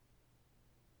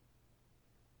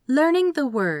Learning the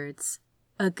Words,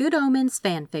 a Good Omens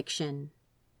fanfiction.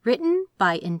 Written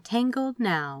by Entangled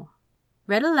Now.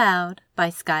 Read aloud by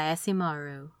Sky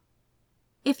Asimaru.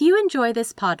 If you enjoy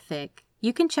this podfic,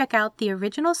 you can check out the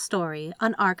original story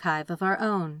on Archive of Our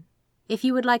Own. If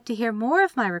you would like to hear more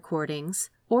of my recordings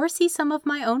or see some of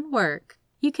my own work,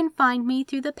 you can find me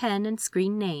through the pen and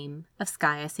screen name of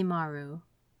Sky Asimaru.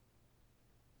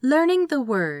 Learning the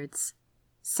Words.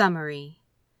 Summary.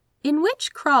 In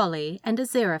which Crawley and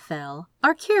Aziraphale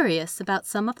are curious about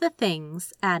some of the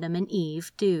things Adam and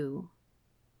Eve do.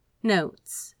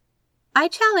 Notes. I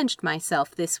challenged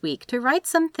myself this week to write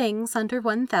some things under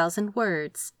 1,000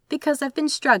 words because I've been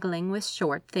struggling with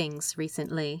short things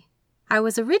recently. I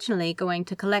was originally going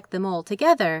to collect them all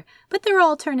together, but they're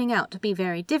all turning out to be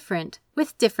very different,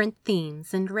 with different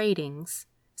themes and ratings,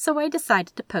 so I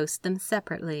decided to post them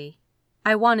separately.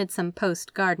 I wanted some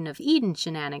post-Garden of Eden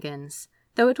shenanigans,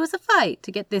 though it was a fight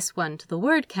to get this one to the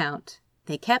word count.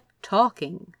 They kept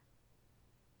talking.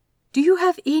 "Do you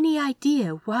have any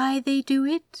idea why they do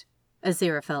it?"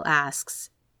 Aziraphale asks.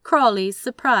 Crawley's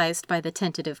surprised by the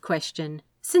tentative question,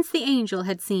 since the angel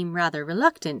had seemed rather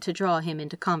reluctant to draw him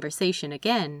into conversation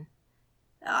again.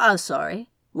 "Oh,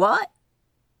 sorry. What?"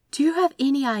 "Do you have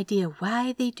any idea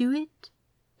why they do it?"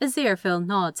 Aziraphale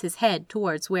nods his head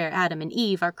towards where Adam and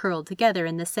Eve are curled together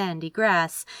in the sandy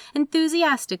grass,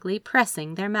 enthusiastically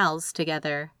pressing their mouths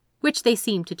together, which they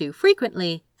seem to do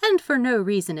frequently, and for no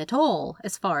reason at all,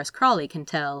 as far as Crawley can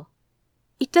tell.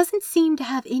 "It doesn't seem to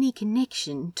have any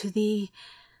connection to the—"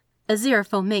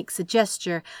 Aziraphale makes a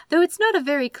gesture, though it's not a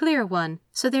very clear one,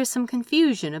 so there's some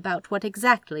confusion about what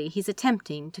exactly he's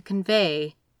attempting to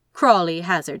convey. Crawley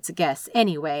hazards a guess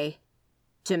anyway.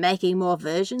 To making more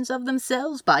versions of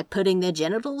themselves by putting their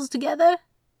genitals together?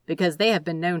 Because they have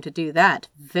been known to do that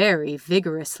very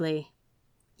vigorously.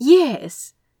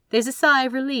 "Yes." There's a sigh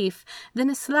of relief, then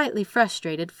a slightly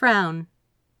frustrated frown.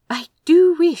 "I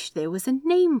do wish there was a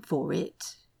name for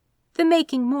it." The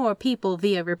making more people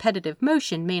via repetitive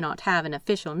motion may not have an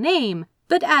official name,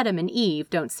 but Adam and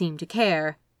Eve don't seem to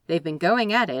care. They've been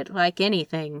going at it like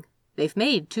anything. They've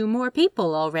made 2 more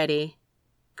people already.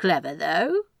 "Clever,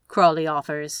 though," Crawley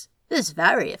offers. "It's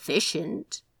very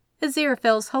efficient."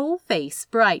 Aziraphale's whole face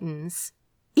brightens.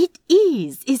 "It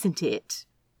is, isn't it?"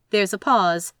 There's a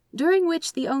pause, during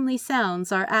which the only sounds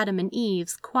are Adam and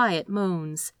Eve's quiet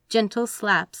moans, gentle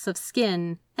slaps of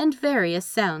skin, and various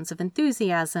sounds of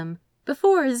enthusiasm,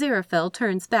 before Aziraphale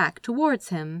turns back towards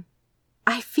him.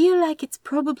 "I feel like it's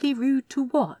probably rude to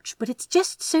watch, but it's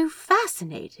just so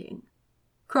fascinating."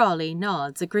 Crawley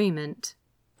nods agreement.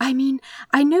 "I mean,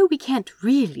 I know we can't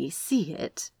really see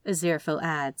it," Aziraphale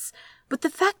adds, "but the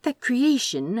fact that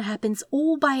creation happens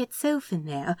all by itself in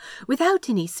there, without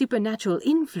any supernatural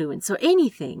influence or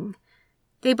anything."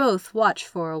 They both watch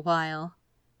for a while.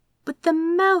 "But the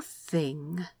mouth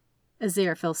thing,"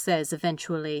 Aziraphale says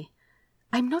eventually.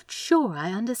 "I'm not sure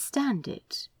I understand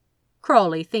it."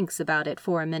 Crawley thinks about it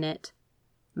for a minute.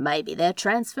 "Maybe they're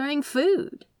transferring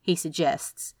food," he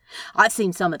suggests. "I've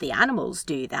seen some of the animals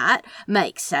do that.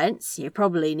 Makes sense. You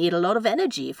probably need a lot of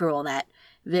energy for all that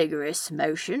vigorous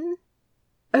motion."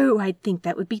 "Oh, I'd think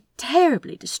that would be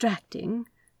terribly distracting."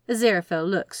 Aziraphale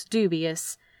looks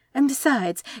dubious. "And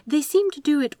besides, they seem to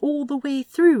do it all the way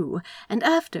through, and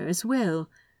after as well.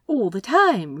 All the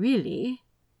time, really."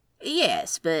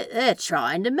 "Yes, but they're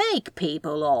trying to make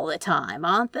people all the time,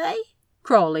 aren't they?"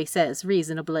 Crawley says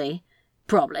reasonably.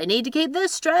 "Probably need to keep their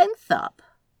strength up."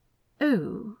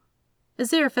 "Oh."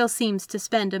 Aziraphale seems to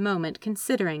spend a moment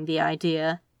considering the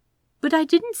idea. "But I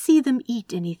didn't see them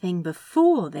eat anything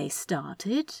before they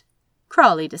started."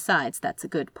 Crawley decides that's a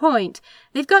good point.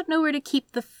 They've got nowhere to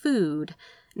keep the food.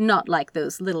 Not like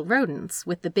those little rodents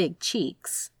with the big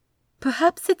cheeks.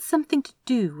 "Perhaps it's something to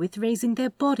do with raising their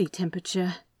body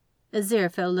temperature."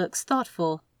 Aziraphale looks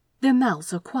thoughtful. "Their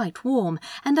mouths are quite warm,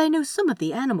 and I know some of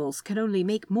the animals can only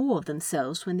make more of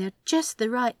themselves when they're just the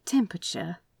right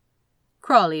temperature."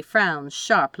 Crawley frowns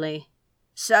sharply.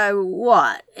 "So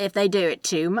what? If they do it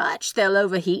too much, they'll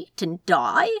overheat and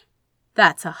die?"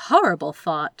 That's a horrible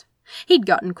thought. He'd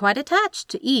gotten quite attached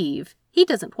to Eve. He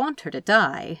doesn't want her to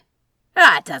die.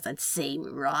 "That doesn't seem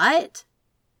right."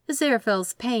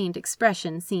 Aziraphale's pained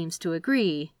expression seems to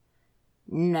agree.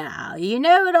 "Now, you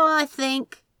know what I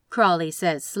think?" Crawley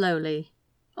says slowly.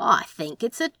 "I think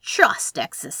it's a trust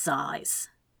exercise."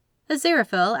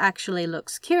 Aziraphale actually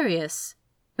looks curious.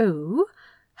 "Oh?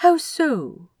 How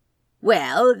so?"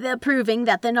 "Well, they're proving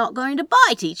that they're not going to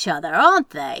bite each other,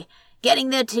 aren't they? Getting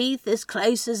their teeth as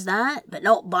close as that, but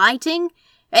not biting?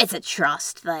 It's a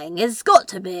trust thing. It's got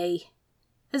to be."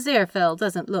 Aziraphale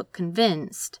doesn't look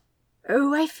convinced.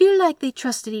 Oh, I feel like they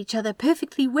trusted each other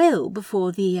perfectly well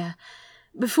before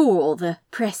all the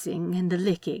pressing and the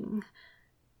licking.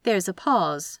 There's a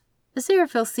pause.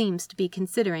 Aziraphale seems to be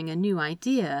considering a new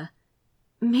idea.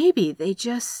 Maybe they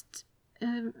just...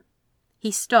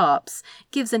 He stops,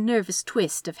 gives a nervous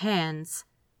twist of hands.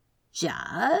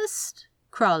 Just?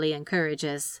 Crawley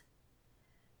encourages.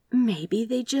 Maybe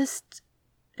they just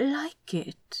like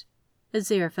it,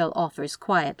 Aziraphale offers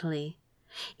quietly.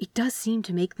 It does seem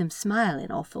to make them smile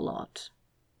an awful lot.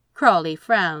 Crawley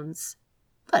frowns.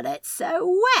 But it's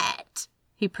so wet,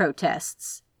 he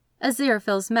protests.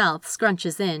 Aziraphale's mouth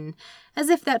scrunches in, as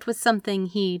if that was something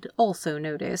he'd also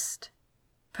noticed.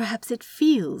 Perhaps it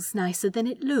feels nicer than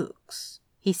it looks,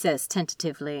 he says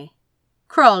tentatively.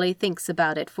 Crawley thinks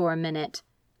about it for a minute.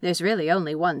 There's really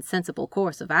only one sensible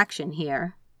course of action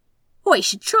here. We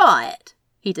should try it,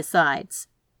 he decides.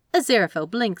 Aziraphale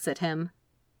blinks at him.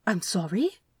 I'm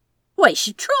sorry? We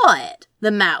should try it,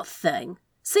 the mouth thing.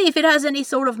 See if it has any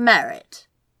sort of merit.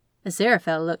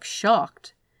 Aziraphale looks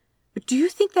shocked. Do you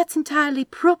think that's entirely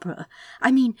proper?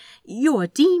 I mean, you're a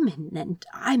demon and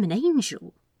I'm an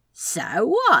angel. So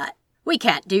what? We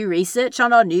can't do research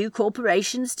on our new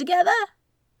corporations together?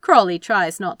 Crawley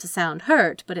tries not to sound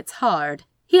hurt, but it's hard.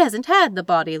 He hasn't had the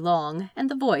body long, and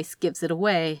the voice gives it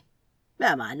away.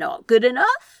 Am I not good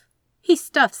enough? He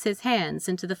stuffs his hands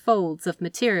into the folds of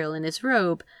material in his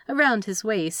robe around his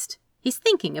waist. He's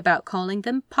thinking about calling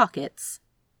them pockets.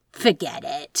 Forget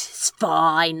it. It's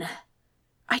fine.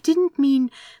 I didn't mean...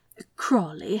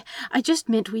 Crawley, I just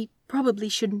meant we probably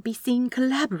shouldn't be seen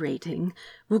collaborating.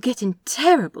 We'll get in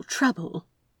terrible trouble.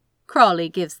 Crawley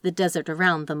gives the desert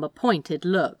around them a pointed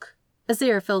look.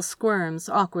 Aziraphale squirms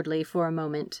awkwardly for a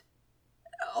moment.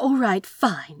 All right,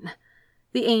 fine.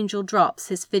 The angel drops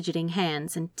his fidgeting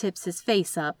hands and tips his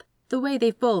face up, the way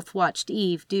they've both watched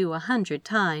Eve do 100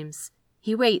 times.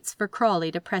 He waits for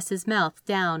Crawley to press his mouth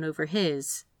down over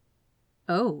his.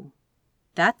 Oh,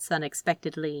 that's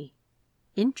unexpectedly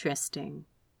interesting.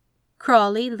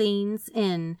 Crawley leans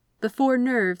in before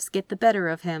nerves get the better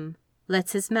of him,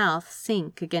 lets his mouth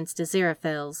sink against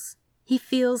Aziraphale's. He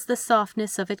feels the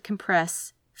softness of it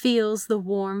compress, feels the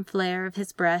warm flare of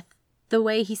his breath, the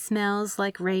way he smells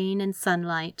like rain and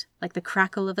sunlight, like the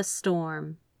crackle of a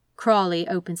storm. Crawley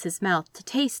opens his mouth to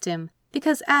taste him,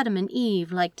 because Adam and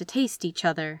Eve like to taste each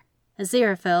other.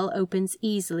 Aziraphale opens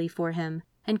easily for him,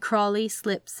 and Crawley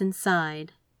slips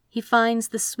inside. He finds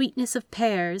the sweetness of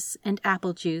pears and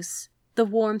apple juice, the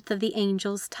warmth of the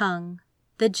angel's tongue,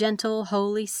 the gentle,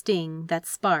 holy sting that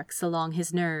sparks along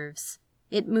his nerves.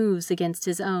 It moves against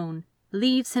his own,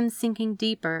 leaves him sinking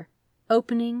deeper,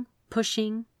 opening,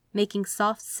 pushing, making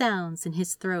soft sounds in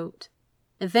his throat.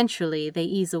 Eventually they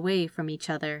ease away from each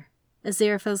other.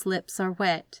 Aziraphale's lips are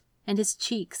wet, and his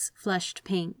cheeks flushed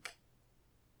pink.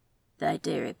 They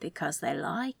do it because they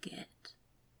like it,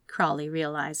 Crawley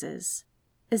realizes.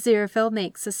 Aziraphale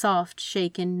makes a soft,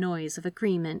 shaken noise of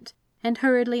agreement, and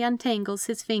hurriedly untangles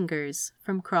his fingers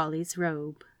from Crawley's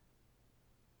robe.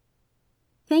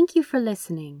 Thank you for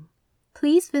listening.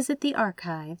 Please visit the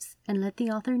archives and let the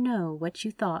author know what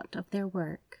you thought of their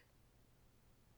work.